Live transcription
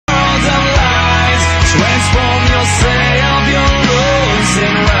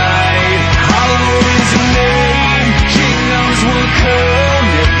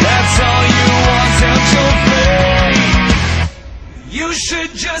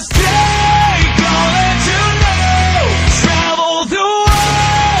Just take all that you know. Travel the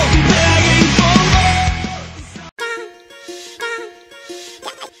world, begging for more.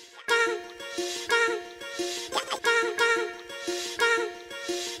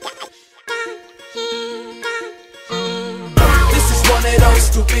 This is one of those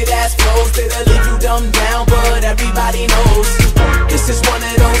stupid ass flows that'll leave you dumb down, but everybody knows. This is one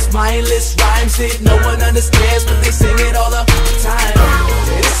of those mindless rhymes that no one understands, but they sing it all the time.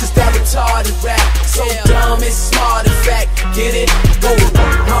 Yeah, this is that retarded rap, so dumb it's smart, in fact, get it? Whoa,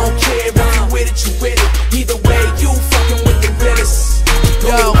 I don't care if you with it, you with it. Either way, you fucking with the realest.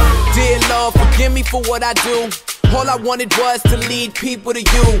 Yo, dear Lord, forgive me for what I do. All I wanted was to lead people to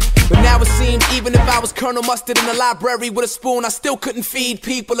you. But now it seems even if I was Colonel Mustard in the library with a spoon, I still couldn't feed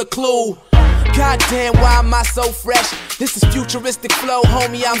people a clue. Goddamn, why am I so fresh? This is futuristic flow,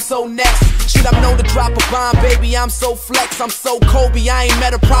 homie, I'm so next. Should I've known to drop a bomb, baby, I'm so flex. I'm so Kobe, I ain't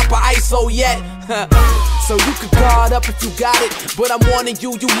met a proper ISO yet. So you could guard up if you got it, but I'm warning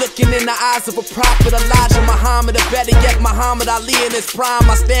you, you looking in the eyes of a prophet. Elijah Muhammad, or better yet Muhammad Ali in his prime.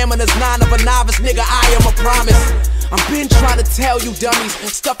 My stamina's 9 of a novice, nigga, I am a promise. I've been trying to tell you dummies,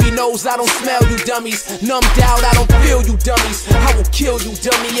 stuffy nose, I don't smell you dummies. Numbed out, I don't feel you dummies. I will kill you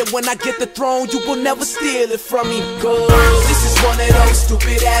dummy, and when I get the throne, you will never steal it from me. Cause this is one of those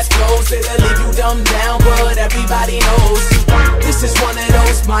stupid ass flows that'll leave you dumb down, but everybody knows. This is one of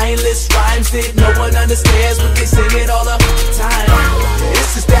those mindless rhymes that no one understands, but they sing it all the time. Yeah,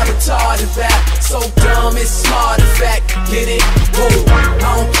 this is that retarded rap, so dumb it's smart, in fact, get it? Whoa, I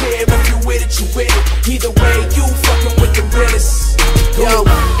don't care if you with it, you with it. Either way, you fucking with the realest. Yo,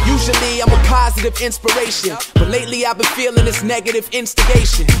 usually I'm a positive inspiration, but lately I've been feeling this negative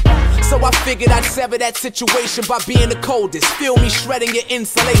instigation. So I figured I'd sever that situation by being the coldest. Feel me shredding your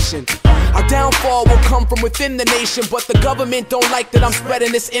insulation. Our downfall will come from within the nation, but the government don't like that I'm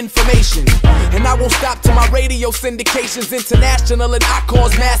spreading this information. And I won't stop till my radio syndication's international and I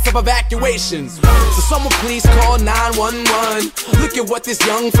cause massive evacuations. So someone please call 911. Look at what this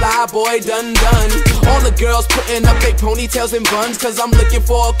young fly boy done. All the girls putting up their ponytails and buns, cause I'm looking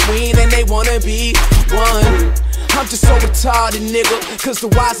for a queen and they wanna be one. I'm just so retarded, nigga, cause the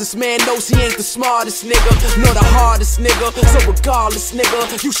wisest man knows he ain't the smartest nigga, nor the hardest nigga. So regardless,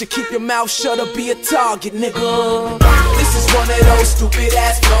 nigga, you should keep your mouth shut or be a target, nigga. This is one of those stupid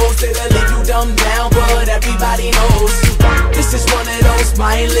ass